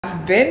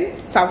been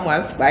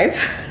someone's wife.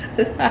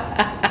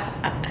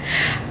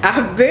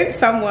 I've been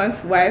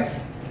someone's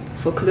wife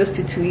for close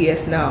to 2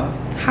 years now.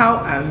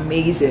 How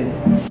amazing.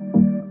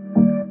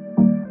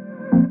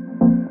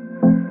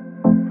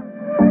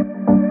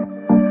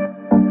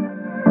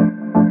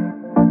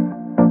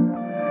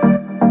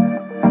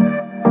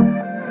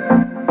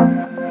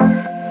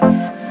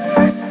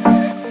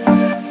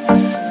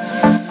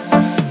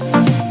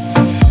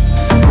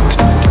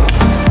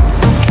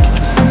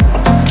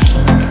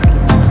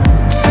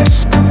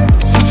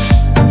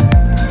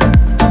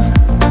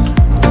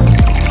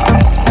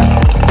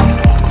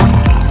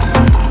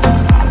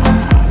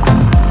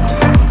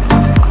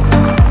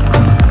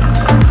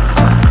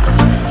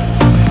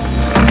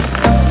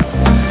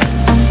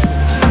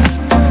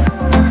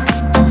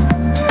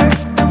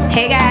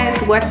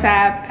 What's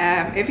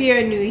up? If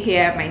you're new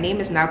here, my name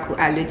is NAAKU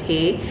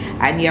Allotey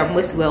and you're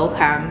most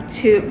welcome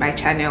to my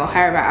channel.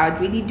 However, I would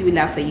really do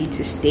love for you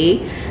to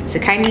stay, so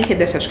kindly hit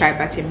the subscribe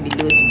button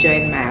below to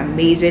join my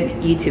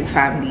amazing YouTube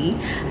family.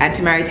 And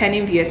to my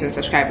returning viewers and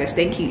subscribers,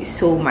 thank you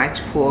so much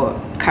for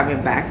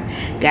coming back,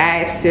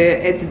 guys. So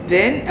it's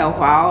been a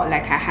while,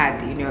 like I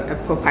had a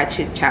proper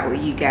chit chat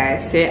with you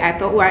guys, so I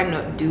thought why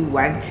not do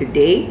one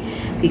today,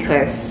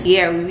 because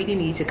yeah, we really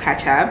need to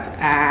catch up.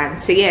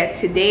 And so yeah,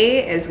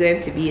 today is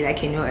going to be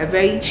like a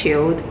very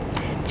chilled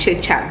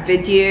chit chat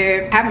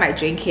video. I have my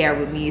drink here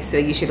with me, so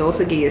you should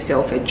also get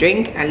yourself a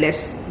drink and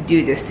let's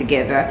do this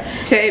together.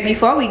 So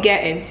before we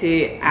get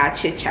into our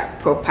chit chat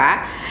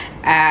proper,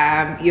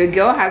 your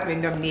girl has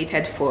been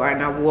nominated for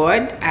an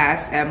award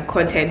as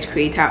Content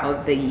Creator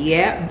of the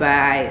Year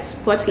by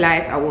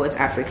Spotlight Awards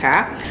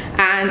Africa,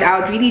 and I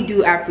would really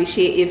do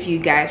appreciate if you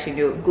guys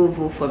go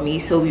vote for me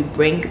so we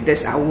bring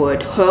this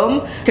award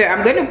home. So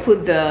I'm going to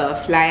put the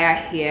flyer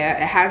here.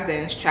 It has the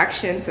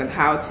instructions on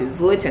how to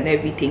vote and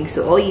everything,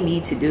 so all you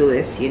need to do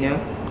is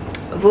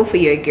vote for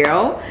your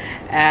girl.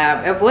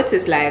 A vote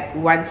is like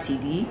 1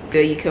 CD, so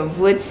you can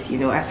vote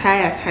as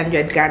high as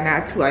 100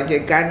 Ghana,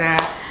 200 Ghana.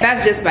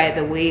 That's just by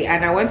the way.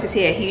 And I want to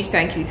say a huge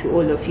thank you to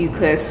all of you,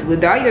 because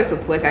without your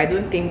support I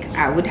don't think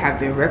I would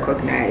have been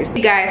recognized.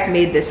 You guys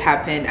made this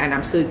happen and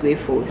I'm so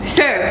grateful.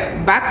 So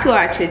back to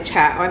our chit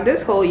chat on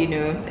this whole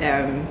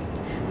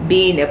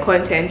being a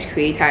content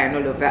creator and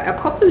all of that. A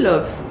couple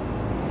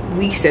of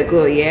weeks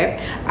ago,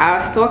 I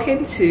was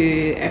talking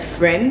to a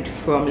friend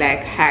from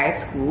like high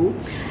school,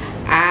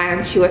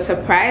 and she was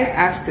surprised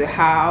as to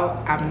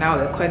how I'm now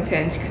a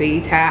content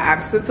creator.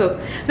 I'm sort of,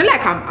 not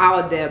like I'm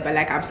out there, but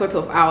like I'm sort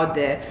of out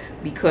there,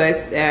 because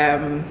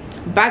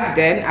back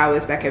then I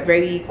was like a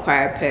very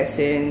quiet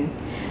person,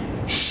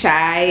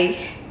 shy.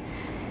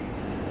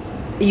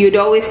 You'd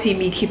always see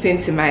me keeping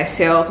to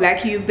myself,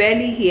 like you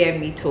barely hear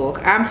me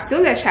talk. I'm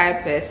still a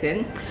shy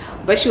person,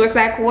 but she was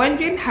like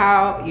wondering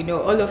how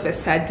all of a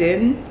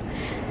sudden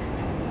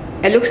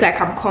it looks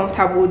like I'm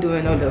comfortable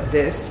doing all of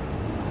this.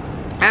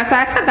 And so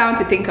I sat down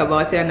to think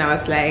about it, and I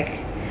was like,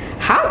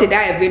 how did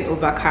I even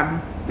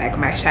overcome like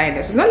my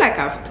shyness? It's not like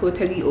I've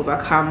totally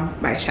overcome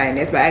my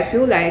shyness, but I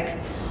feel like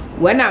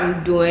when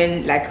I'm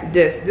doing like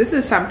this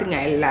is something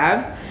I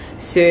love.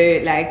 So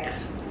like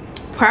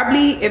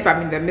probably if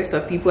I'm in the midst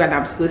of people and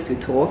I'm supposed to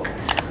talk,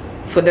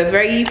 for the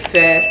very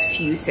first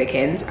few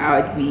seconds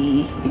I would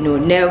be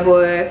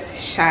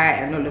nervous, shy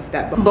and all of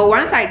that, but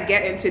once I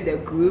get into the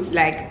groove,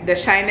 like the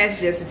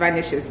shyness just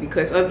vanishes,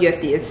 because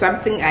obviously it's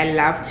something I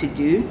love to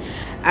do.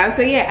 And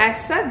so yeah, I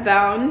sat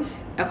down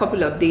a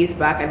couple of days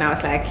back and I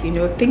was like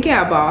thinking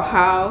about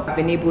how I've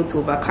been able to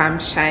overcome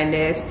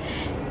shyness.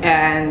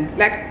 And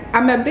like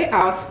I'm a bit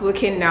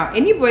outspoken now.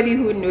 Anybody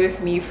who knows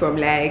me from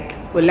like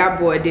Ola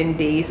boarding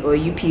days or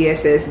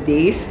UPSS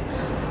days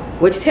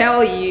would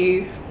tell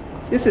you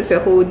this is a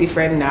whole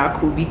different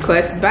NAAKU,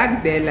 because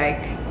back then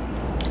like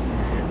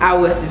I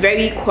was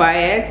very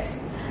quiet,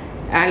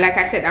 and like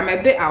I said, I'm a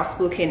bit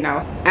outspoken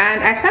now.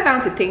 And I sat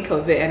down to think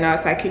of it, and I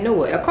was like,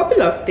 what, a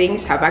couple of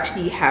things have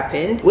actually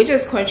happened which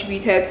has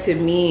contributed to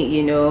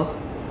me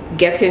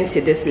getting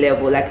to this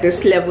level, like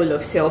this level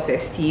of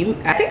self-esteem.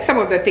 I think some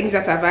of the things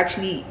that have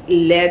actually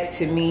led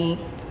to me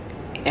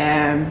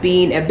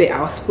being a bit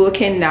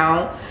outspoken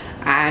now,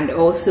 and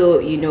also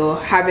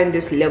having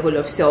this level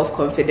of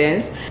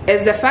self-confidence,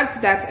 is the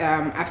fact that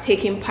I've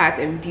taken part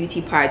in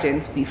beauty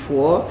pageants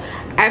before.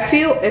 I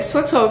feel it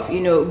sort of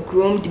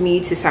groomed me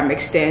to some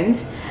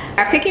extent.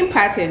 I've taken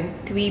part in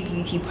 3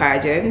 beauty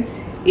pageants,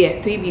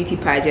 3 beauty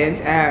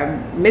pageants,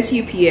 Miss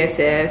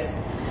UPSS,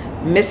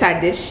 Miss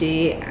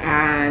Adeshe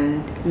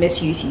and Miss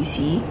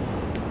UCC.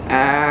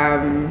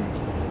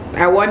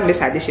 I won Miss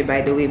Adeshe,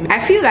 by the way.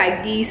 I feel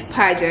like these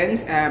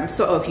pageants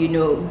sort of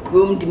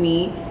groomed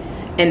me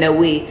in a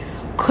way,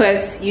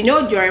 because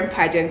during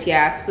pageants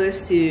you're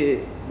supposed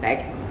to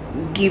like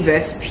give a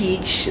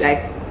speech,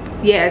 like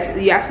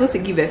you're supposed to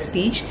give a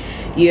speech,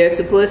 you're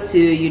supposed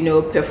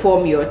to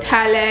perform your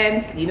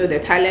talent, the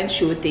talent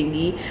show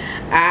thingy.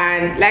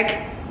 And like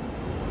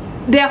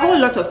there are a whole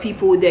lot of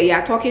people there. You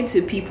are talking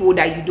to people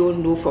that you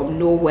don't know from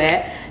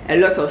nowhere, a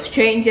lot of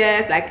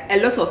strangers, like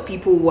a lot of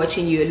people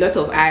watching you, a lot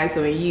of eyes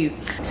on you.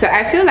 So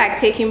I feel like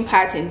taking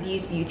part in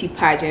these beauty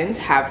pageants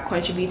have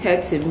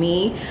contributed to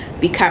me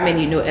becoming,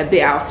 you know, a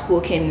bit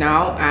outspoken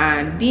now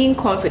and being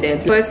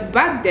confident. Because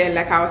back then,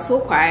 like, I was so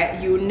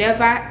quiet. You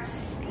never,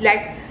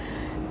 like,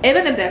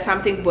 even if there's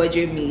something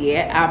bothering me,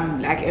 yeah, I'm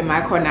like in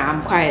my corner,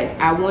 I'm quiet.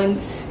 I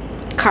won't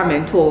come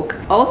and talk.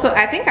 Also,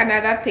 I think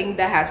another thing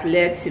that has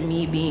led to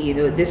me being, you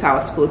know, this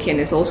outspoken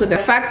is also the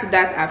fact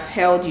that I've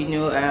held, you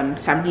know,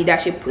 some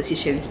leadership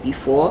positions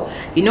before.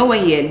 You know,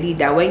 when you're a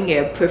leader, when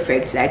you're a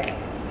prefect, like,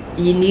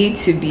 you need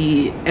to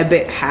be a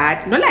bit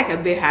hard. Not like a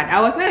bit hard. I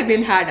was not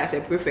even hard as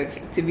a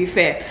prefect, to be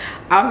fair.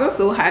 I was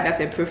also hard as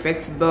a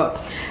prefect, but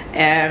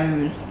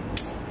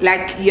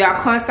like, you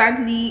are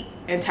constantly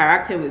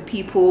interacting with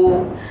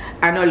people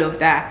and all of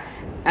that.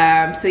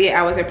 So yeah,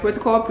 I was a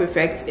protocol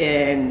prefect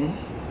in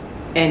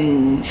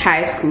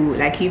high school,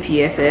 like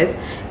UPSS,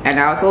 and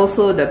I was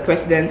also the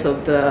president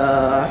of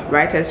the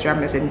Writers,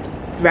 Dramas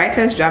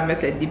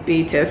and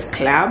Debaters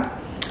Club.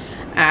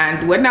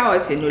 And when I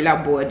was in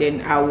Ula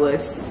boarding, I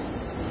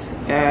was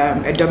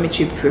a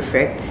dormitory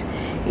prefect.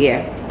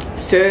 Yeah,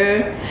 so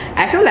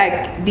I feel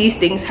like these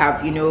things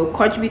have, you know,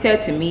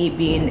 contributed to me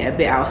being a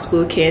bit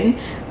outspoken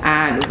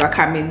and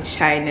overcoming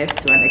shyness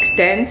to an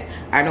extent,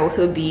 and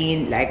also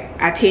being like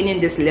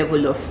attaining this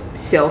level of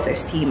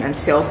self-esteem and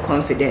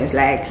self-confidence.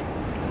 Like,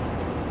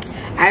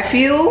 I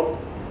feel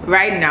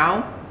right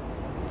now,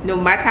 no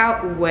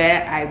matter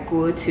where I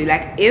go to,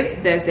 like,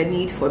 if there's the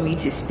need for me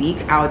to speak,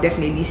 I'll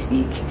definitely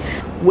speak,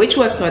 which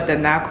was not the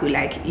NAAKU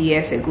like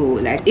years ago.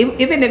 Like,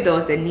 even if there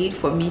was the need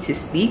for me to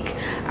speak,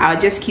 I'll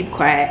just keep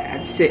quiet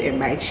and sit in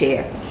my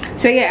chair.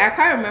 So yeah, I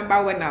can't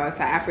remember when I was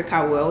at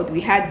Africa World, we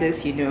had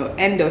this, you know,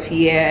 end of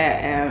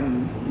year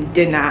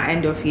dinner,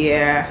 end of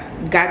year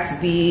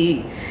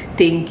Gatsby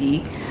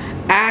thingy,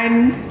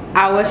 and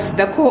I was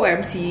the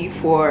co-MC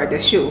for the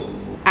show.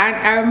 And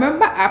I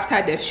remember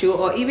after the show,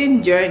 or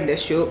even during the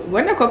show,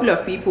 when a couple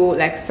of people,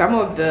 like some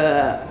of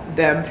the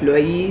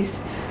employees,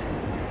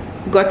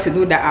 got to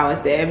know that I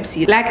was the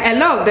MC, like a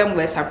lot of them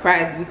were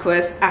surprised,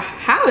 because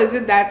how is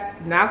it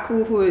that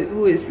NAAKU,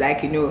 who is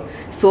like, you know,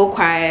 so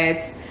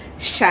quiet,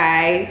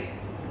 shy,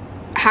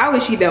 how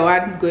is she the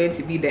one going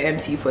to be the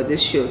MC for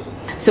this show?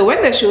 So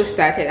when the show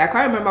started, I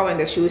can't remember when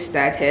the show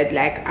started,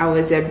 like I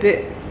was a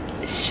bit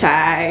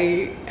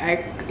shy,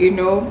 like, you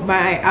know,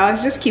 I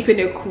was just keeping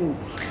it cool.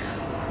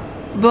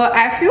 But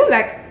I feel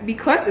like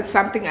because it's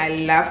something I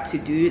love to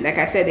do, like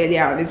I said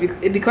earlier on,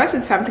 because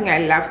it's something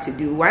I love to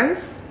do,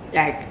 once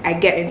like I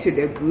get into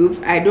the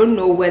groove, I don't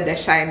know where the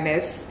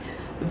shyness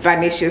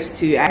vanishes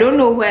to. I don't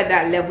know where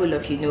that level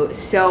of, you know,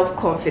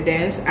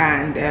 self-confidence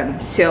and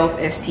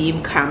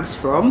self-esteem comes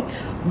from,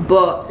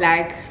 but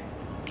like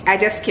I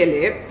just kill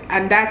it,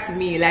 and that's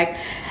me. Like,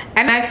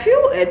 and I feel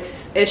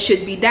it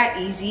should be that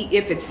easy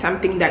if it's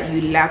something that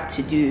you love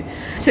to do.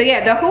 So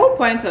yeah, the whole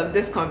point of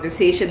this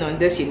conversation on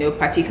this, you know,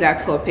 particular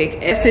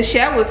topic is to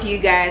share with you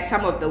guys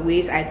some of the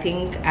ways I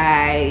think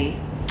I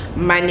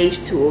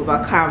managed to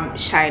overcome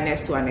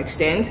shyness to an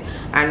extent,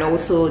 and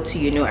also to,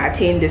 you know,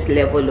 attain this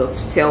level of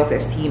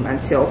self-esteem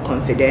and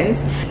self-confidence.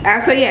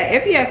 And so yeah,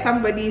 if you are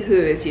somebody who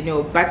is, you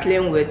know,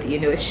 battling with, you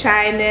know,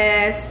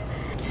 shyness,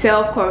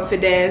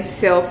 self-confidence,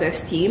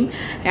 self-esteem,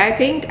 I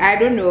think, I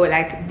don't know,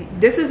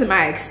 like this is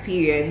my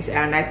experience,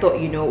 and I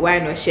thought, you know, why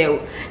not share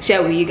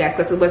with you guys,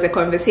 because it was a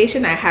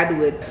conversation I had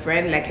with a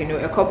friend, like, you know,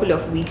 a couple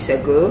of weeks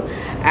ago.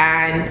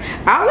 And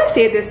I always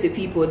say this to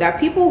people, that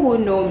people who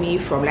know me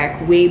from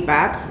like way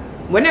back,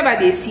 whenever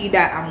they see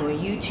that I'm on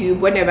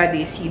YouTube, whenever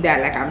they see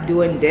that like I'm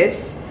doing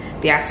this,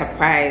 they are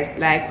surprised.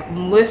 Like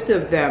most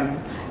of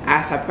them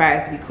are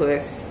surprised,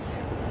 because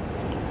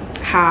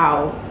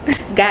how?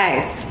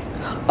 Guys,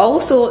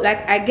 also,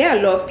 like, I get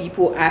a lot of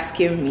people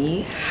asking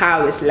me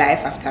how is life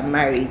after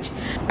marriage,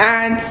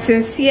 and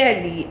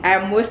sincerely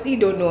I mostly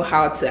don't know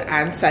how to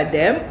answer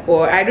them,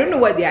 or I don't know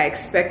what they are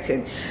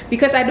expecting,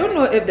 because I don't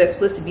know if there's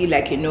supposed to be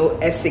like, you know,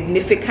 a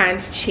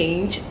significant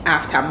change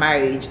after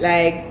marriage.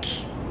 Like,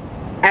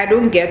 I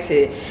don't get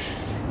it,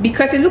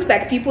 because it looks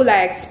like people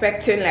are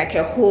expecting like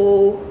a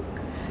whole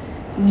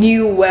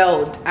new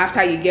world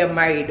after you get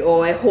married,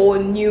 or a whole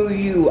new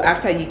you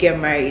after you get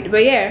married.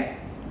 But yeah,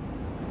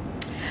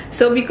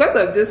 so because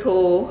of this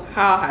whole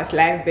how has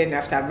life been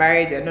after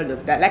marriage and all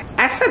of that, like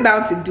I sat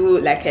down to do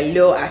like a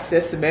little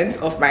assessment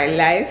of my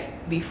life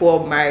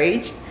before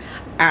marriage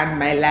and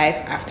my life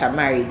after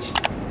marriage.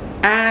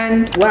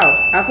 And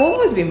wow, I've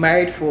almost been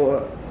married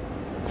for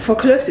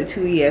close to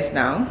 2 years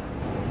now.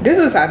 This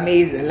is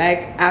amazing.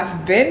 Like,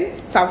 I've been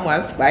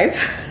someone's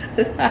wife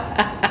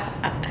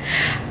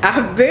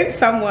I've been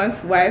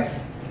someone's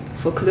wife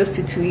for close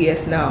to 2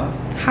 years now.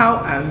 How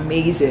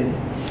amazing.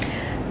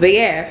 But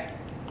yeah,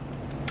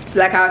 so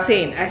like I was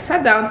saying, I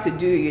sat down to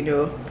do, you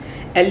know,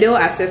 a little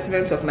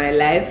assessment of my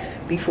life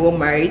before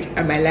marriage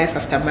and my life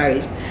after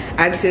marriage,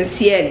 and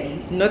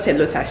sincerely, not a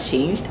lot has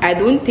changed. I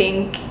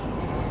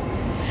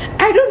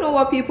I don't know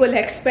what people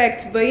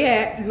expect, but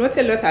yeah, not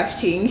a lot has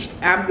changed.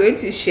 I'm going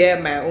to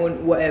share my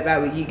own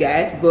whatever with you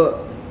guys,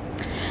 but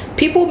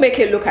people make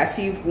it look as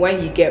if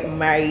when you get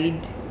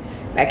married,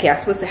 like you're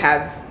supposed to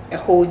have a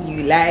whole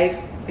new life.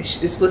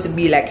 It's supposed to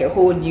be like a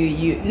whole new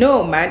you.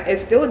 No man,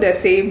 it's still the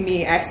same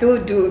me. I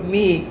still do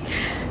me.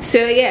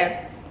 So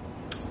yeah,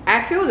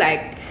 I feel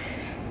like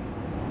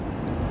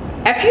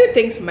a few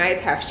things might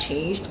have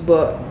changed,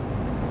 but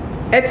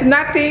it's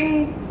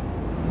nothing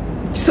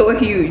so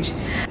huge.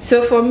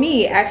 So for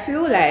me, I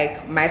feel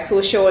like my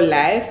social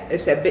life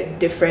is a bit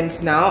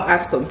different now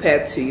as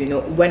compared to, you know,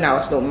 when I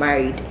was not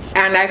married.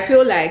 And I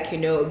feel like, you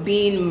know,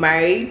 being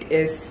married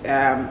is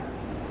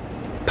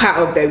part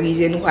of the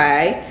reason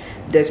why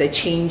there's a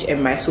change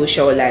in my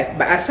social life.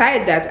 But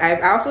aside that, I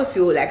also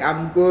feel like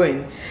I'm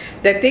growing.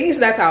 The things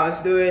that I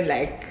was doing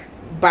like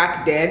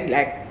back then,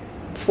 like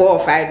 4 or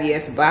 5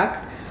 years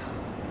back,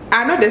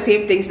 are not the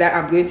same things that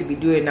I'm going to be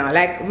doing now.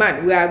 Like,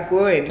 man, we are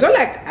growing. It's not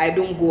like I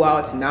don't go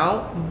out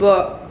now,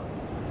 but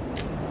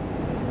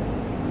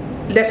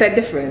there's a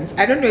difference.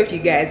 I don't know if you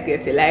guys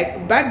get it.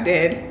 Like, back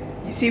then,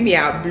 you see me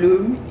at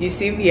Bloom, you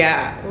see me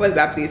at, what's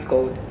that place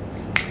called?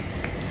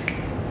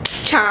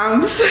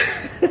 Charms.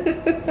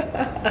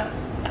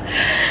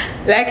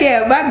 Like,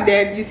 yeah, back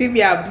then, you see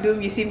me at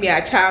Bloom, you see me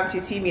at Charms,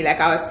 you see me,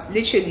 like, I was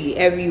literally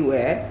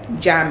everywhere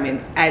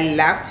jamming. I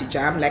love to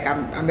jam. Like,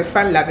 I'm a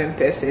fun-loving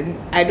person.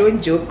 I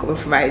don't joke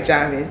with my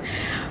jamming.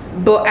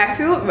 But I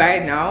feel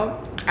right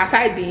now,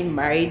 aside being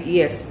married,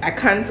 yes, I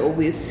can't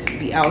always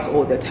be out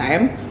all the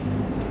time,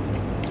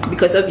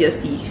 because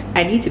obviously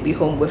I need to be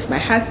home with my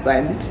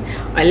husband,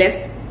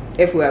 unless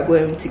if we are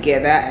going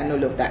together and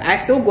all of that. I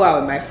still go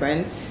out with my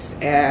friends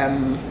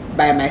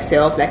by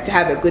myself, like to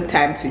have a good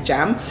time to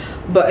jam,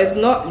 but it's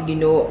not, you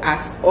know,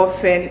 as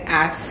often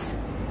as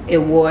it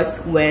was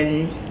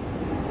when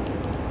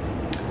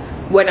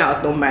I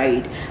was not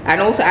married. And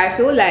also I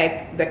feel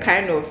like the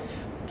kind of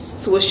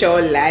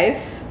social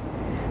life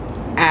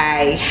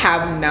I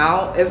have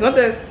now is not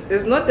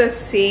the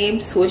same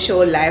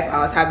social life I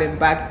was having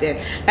back then.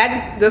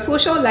 Like, the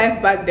social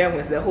life back then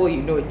was the whole,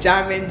 you know,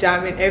 jamming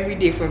every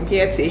day from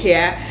here to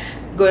here,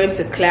 going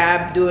to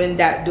club, doing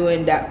that.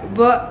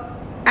 But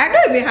I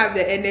don't even have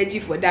the energy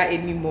for that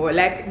anymore.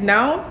 Like,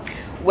 now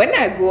when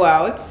I go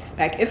out,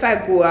 like if I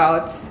go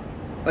out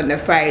on a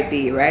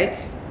Friday, right,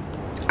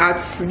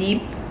 I'd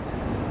sleep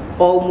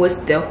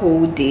almost the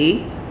whole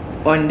day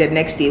on the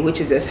next day, which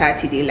is a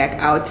Saturday.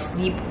 Like, I would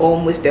sleep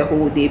almost the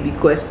whole day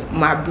because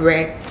my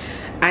brain,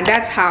 and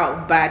that's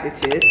how bad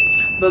it is.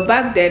 But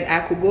back then I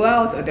could go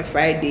out on a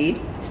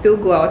Friday, still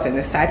go out on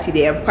a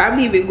Saturday, and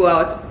probably even go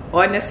out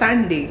on a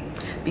Sunday,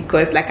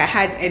 because like I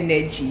had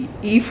energy,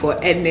 for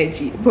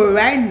energy. But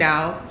right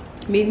now,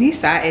 me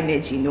needs our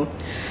energy, you know.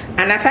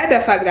 And aside the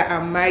fact that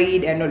I'm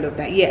married and all of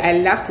that, yeah, I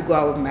love to go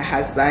out with my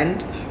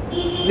husband.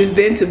 We've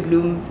been to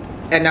Bloom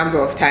a number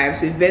of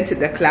times, we've been to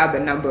the club a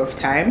number of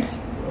times,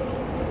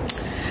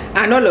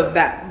 and all of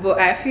that. But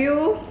I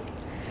feel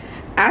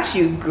as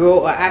you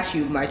grow or as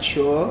you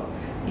mature,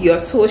 your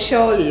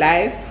social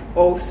life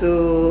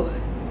also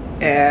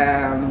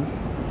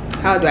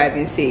how do I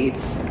even say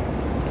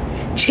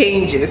it,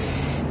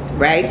 changes,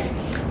 right?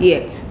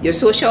 Yeah, your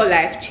social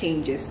life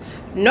changes.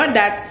 Not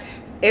that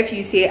if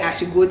you say I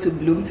should go to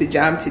Bloom to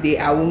jam today,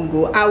 I won't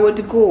go. I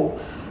would go,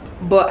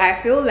 but I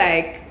feel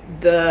like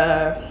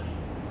the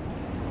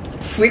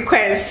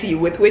frequency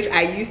with which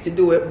I used to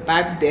do it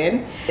back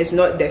then is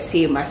not the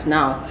same as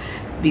now,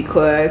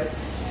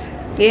 because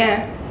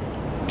yeah,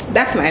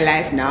 that's my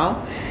life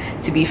now,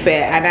 to be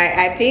fair. And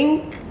I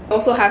think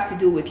also has to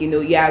do with, you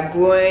know, you are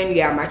growing,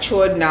 you are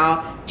matured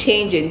now,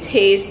 change in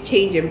taste,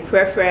 change in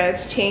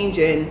preference, change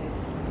in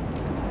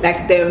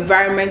like the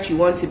environment you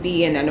want to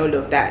be in and all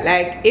of that.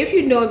 Like, if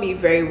you know me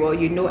very well,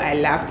 you know I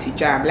love to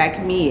jam. Like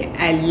me,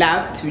 I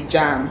love to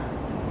jam.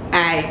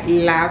 I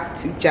love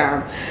to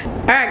jam.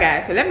 Alright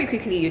guys, so let me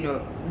quickly, you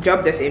know,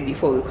 drop this in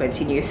before we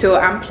continue. So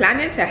I'm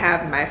planning to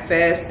have my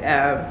first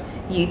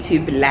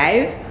YouTube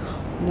live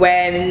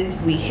when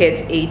we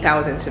hit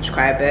 8,000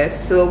 subscribers.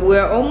 So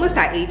we're almost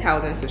at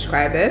 8,000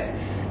 subscribers.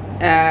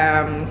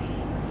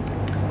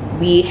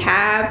 We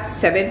have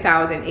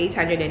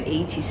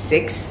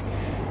 7,886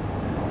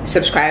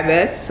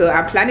 subscribers. So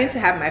I'm planning to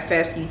have my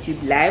first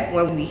YouTube live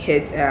when we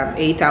hit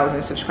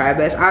 8,000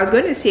 subscribers. I was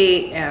going to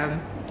say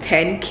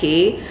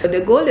 10K, but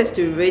the goal is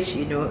to reach,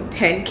 you know,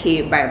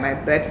 10K by my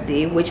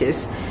birthday, which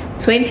is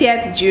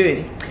 20th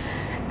June.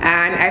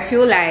 And I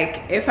feel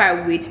like if I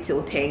wait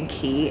till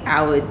 10K,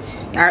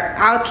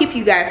 I'll keep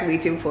you guys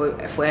waiting for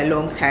a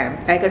long time.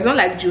 Like, it's not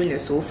like June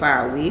is so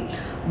far away,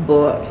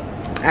 but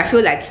I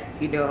feel like,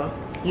 you know,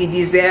 you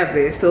deserve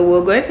it. So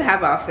we're going to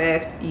have our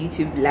first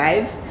YouTube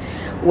live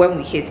when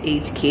we hit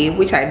 8K,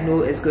 which I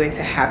know is going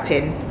to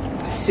happen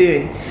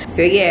soon.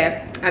 So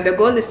yeah, and the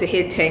goal is to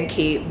hit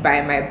 10K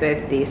by my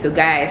birthday. So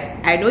guys,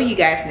 I know you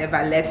guys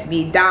never let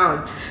me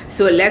down,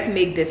 so let's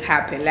make this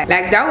happen. Like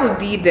that would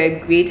be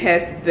the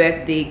greatest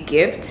birthday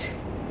gift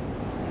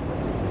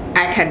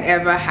I can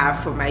ever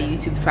have for my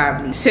YouTube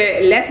family. So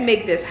let's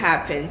make this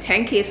happen.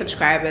 10K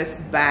subscribers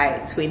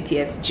by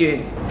 20th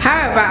June.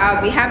 However,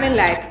 I'll be having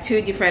like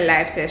 2 different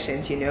live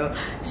sessions, you know.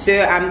 So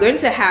I'm going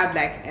to have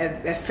like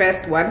a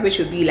first one, which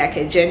will be like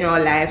a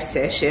general live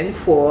session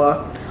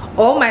for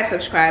all my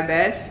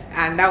subscribers,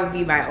 and that will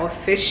be my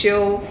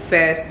official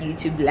first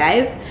YouTube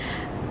live.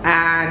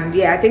 And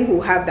yeah, I think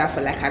we'll have that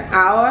for like an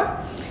hour.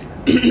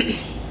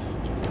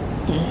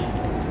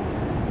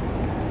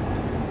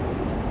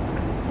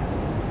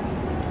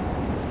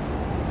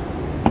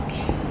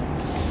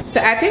 So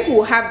I think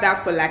we'll have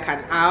that for like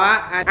an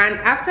hour, and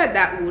after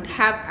that we would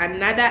have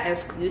another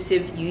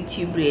exclusive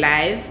YouTube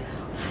live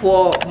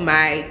for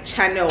my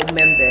channel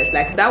members.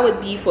 Like that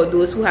would be for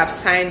those who have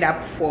signed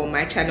up for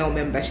my channel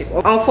membership.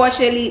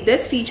 Unfortunately,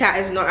 this feature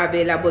is not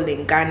available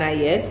in Ghana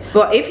yet,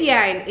 but if you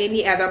are in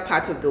any other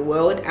part of the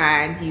world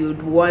and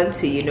you'd want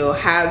to, you know,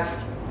 have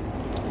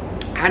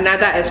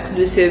another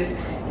exclusive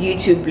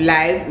YouTube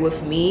live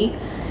with me,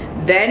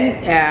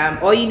 then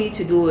all you need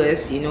to do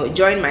is, you know,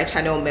 join my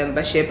channel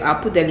membership.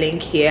 I'll put the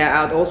link here.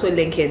 I'll also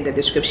link it in the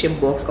description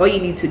box. All you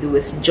need to do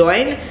is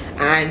join,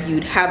 and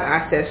you'd have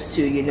access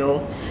to, you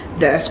know,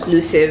 the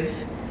exclusive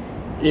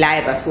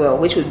live as well,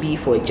 which would be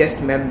for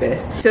just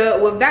members.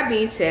 So with that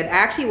being said, I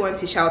actually want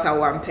to shout out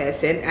one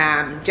person,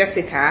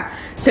 Jessica.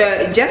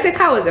 So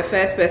Jessica was the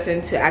first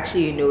person to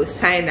actually, you know,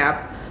 sign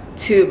up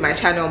to my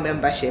channel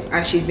membership,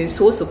 and she's been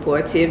so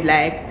supportive,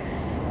 like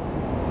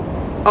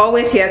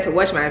always here to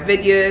watch my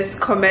videos,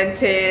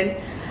 commenting,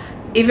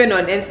 even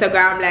on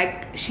Instagram.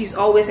 Like she's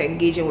always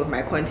engaging with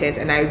my content,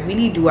 and I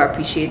really do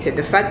appreciate it.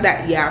 The fact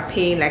that you are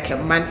paying like a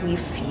monthly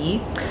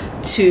fee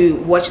to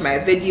watch my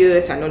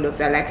videos and all of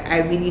that, like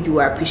I really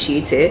do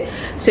appreciate it.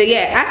 So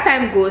yeah, as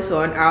time goes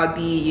on, I'll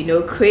be, you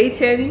know,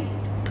 creating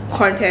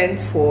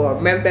content for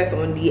members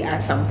only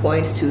at some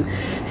point too.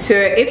 So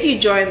if you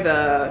join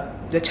the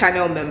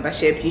channel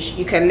membership,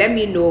 you can let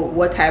me know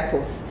what type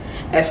of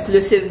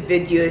exclusive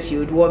videos you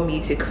would want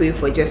me to create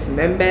for just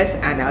members,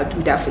 and I'll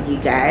do that for you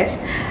guys.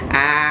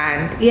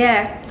 And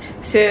yeah,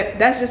 so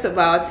that's just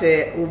about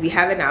it. We'll be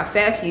having our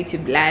first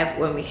YouTube live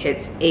when we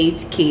hit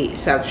 8K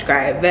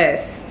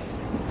subscribers.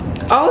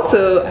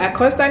 Also, I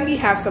constantly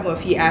have some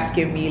of you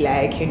asking me,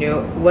 like, you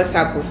know, what's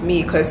up with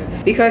me,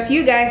 because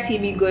you guys see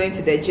me going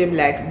to the gym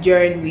like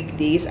during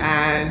weekdays,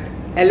 and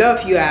a lot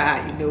of you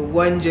are, you know,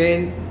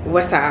 wondering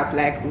what's up,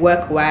 like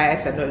work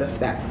wise and all of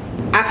that.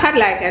 I've had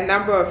like a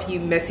number of you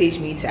message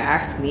me to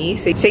ask me.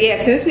 So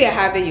yeah, since we are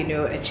having, you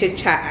know, a chit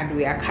chat and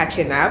we are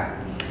catching up,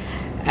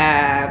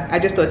 I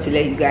just thought to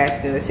let you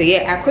guys know. So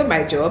yeah, I quit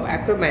my job. I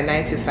quit my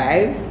 9 to 5.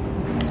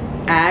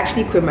 I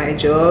actually quit my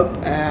job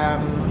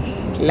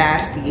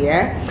last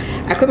year.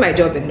 I quit my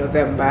job in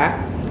November,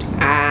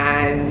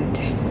 and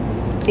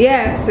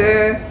yeah,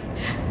 so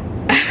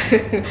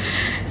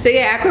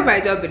yeah, I quit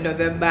my job in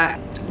November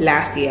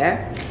last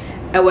year.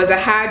 It was a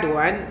hard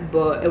one,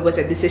 but it was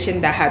a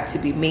decision that had to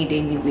be made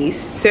anyways.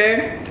 So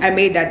I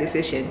made that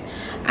decision,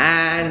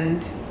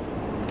 and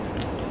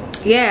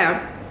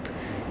yeah,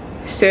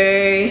 so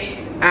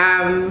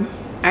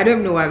I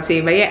don't know what I'm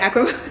saying, but yeah,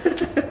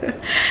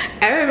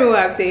 I don't know what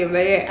I'm saying,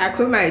 but yeah, I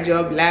quit my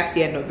job last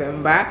year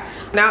November.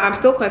 Now I'm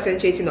still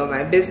concentrating on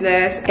my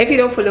business. If you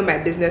don't follow my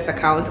business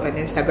account on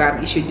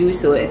Instagram, you should do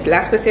so. It's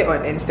Lasquese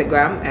on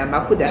Instagram.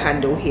 I'll put the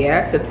handle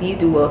here, so please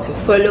do well to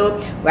follow.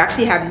 We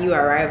actually have new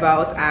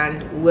arrivals,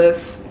 and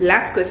with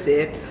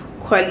Lasquese,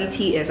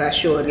 quality is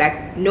assured.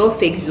 Like no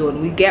fake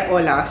zone. We get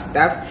all our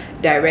stuff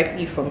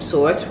directly from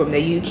source, from the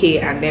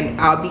UK, and then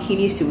our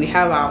bikinis too, we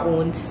have our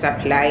own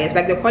suppliers.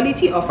 Like the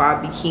quality of our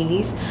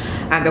bikinis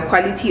and the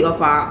quality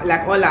of our,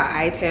 like all our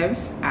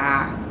items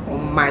are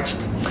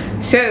unmatched.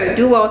 So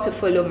do well to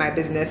follow my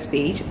business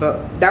page.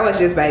 But that was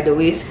just by the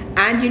way.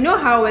 And you know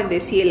how when they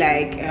say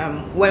like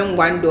when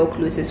one door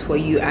closes for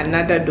you,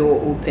 another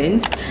door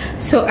opens.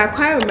 So I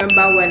quite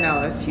remember when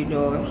I was, you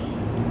know,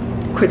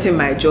 quitting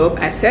my job,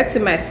 I said to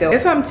myself,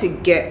 if I'm to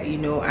get, you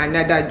know,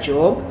 another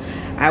job,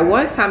 I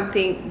want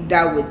something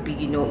that would be,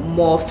 you know,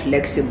 more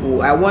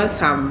flexible. I want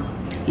some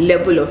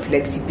level of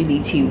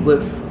flexibility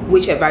with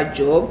whichever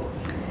job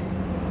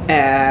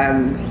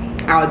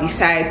I'll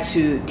decide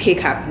to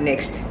take up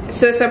next.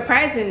 So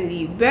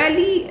surprisingly,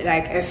 barely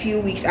like a few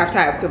weeks after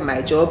I quit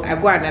my job, I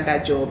got another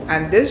job,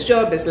 and this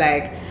job is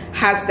like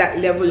has that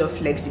level of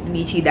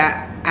flexibility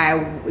that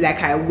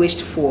I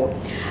wished for.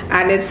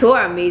 And it's so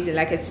amazing.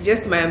 Like it's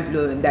just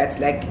mind-blowing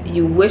that like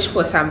you wish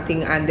for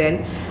something, and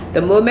then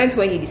the moment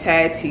when you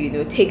decide to, you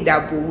know, take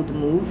that bold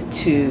move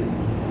to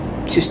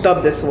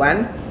stop this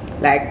one,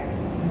 like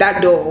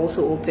that door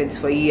also opens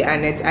for you.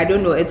 And it's, I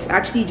don't know, it's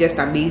actually just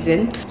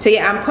amazing. So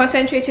yeah, I'm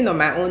concentrating on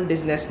my own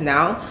business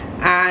now,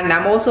 and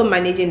I'm also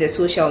managing the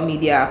social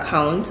media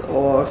account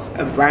of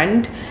a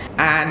brand,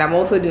 and I'm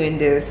also doing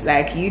this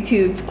like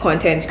YouTube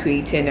content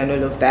creating and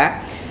all of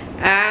that.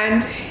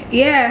 And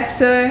yeah,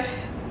 so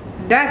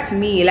that's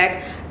me.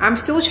 Like I'm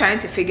still trying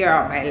to figure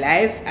out my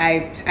life.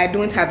 I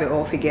don't have it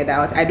all figured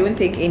out. I don't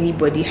think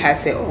anybody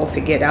has it all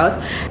figured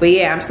out, but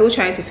yeah, I'm still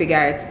trying to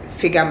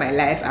figure my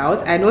life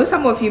out. I know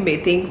some of you may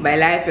think my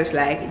life is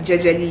like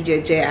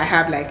jeje. I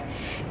have like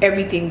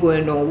everything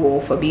going on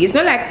well for me. It's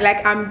not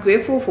like I'm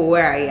grateful for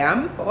where I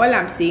am. All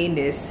I'm saying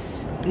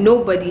is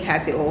nobody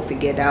has it all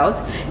figured out.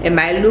 It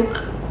might look,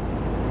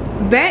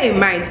 bear in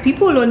mind,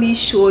 people only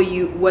show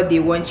you what they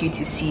want you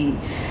to see.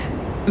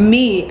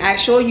 Me, I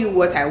show you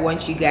what I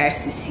want you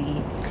guys to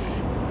see.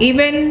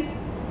 Even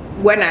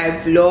when I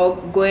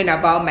vlog, going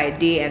about my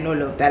day and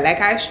all of that, like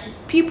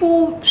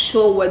people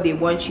show what they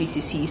want you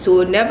to see.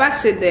 So never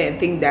sit there and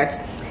think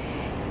that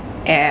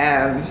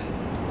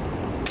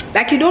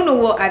like you don't know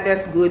what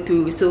others go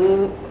through.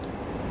 So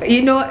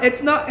you know,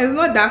 it's not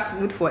that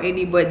smooth for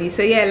anybody.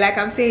 So yeah, like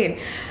I'm saying,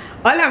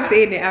 all I'm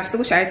saying is I'm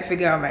still trying to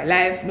figure out my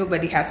life.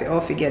 Nobody has it all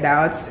figured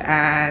out,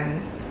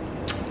 and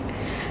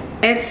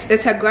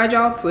it's a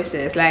gradual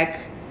process. Like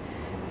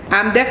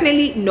I'm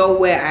definitely not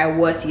where I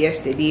was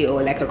yesterday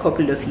or like a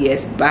couple of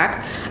years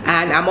back,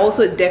 and I'm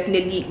also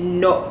definitely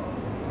not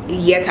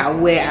yet at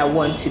where I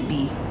want to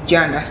be. Do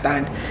you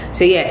understand?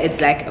 So yeah, it's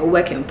like a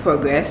work in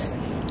progress,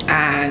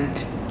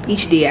 and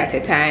each day at a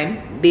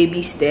time,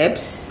 baby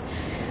steps,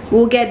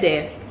 we'll get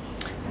there.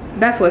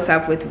 That's what's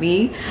up with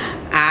me,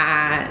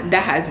 and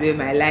that has been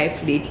my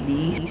life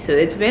lately. So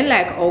it's been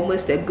like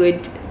almost a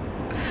good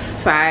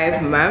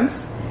 5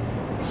 months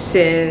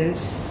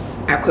since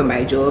I quit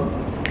my job,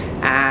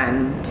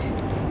 and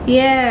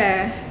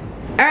yeah.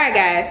 All right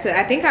guys, so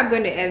I think I'm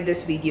going to end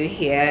this video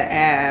here.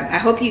 I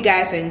hope you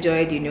guys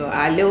enjoyed, you know,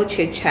 our little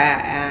chit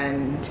chat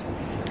and,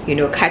 you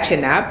know,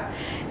 catching up.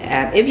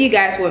 If you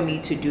guys want me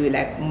to do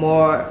like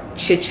more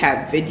chit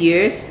chat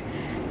videos,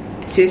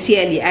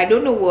 sincerely, I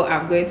don't know what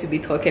I'm going to be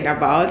talking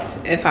about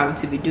if I'm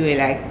to be doing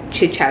like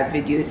chit chat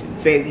videos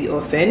very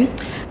often.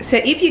 So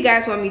if you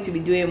guys want me to be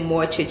doing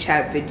more chit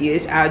chat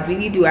videos, I would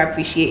really do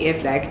appreciate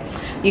if like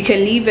you can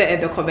leave it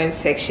in the comment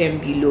section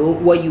below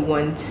what you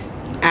want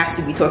us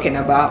to be talking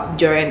about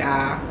during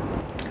our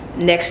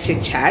next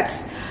chit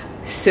chats.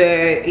 So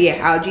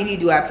yeah, I would really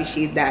do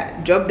appreciate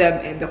that. Drop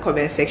them in the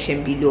comment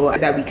section below so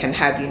that we can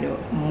have, you know,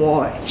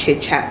 more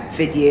chit chat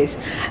videos.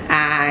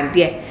 And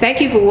yeah, thank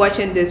you for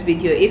watching this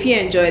video. If you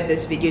enjoyed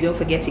this video, don't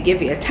forget to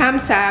give it a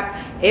thumbs up.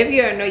 If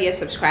you are not yet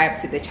subscribed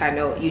to the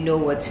channel, you know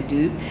what to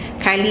do.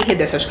 Kindly hit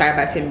the subscribe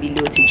button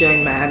below to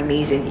join my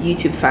amazing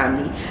YouTube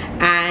family,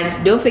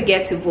 and don't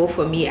forget to vote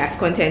for me as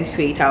content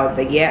creator of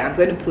the year. I'm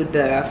going to put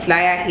the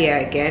flyer here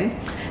again.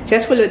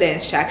 Just follow the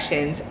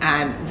instructions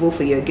and vote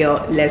for your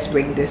girl. Let's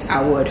bring this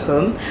award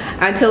home.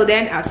 Until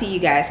then, I'll see you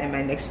guys in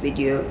my next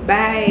video.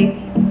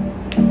 Bye.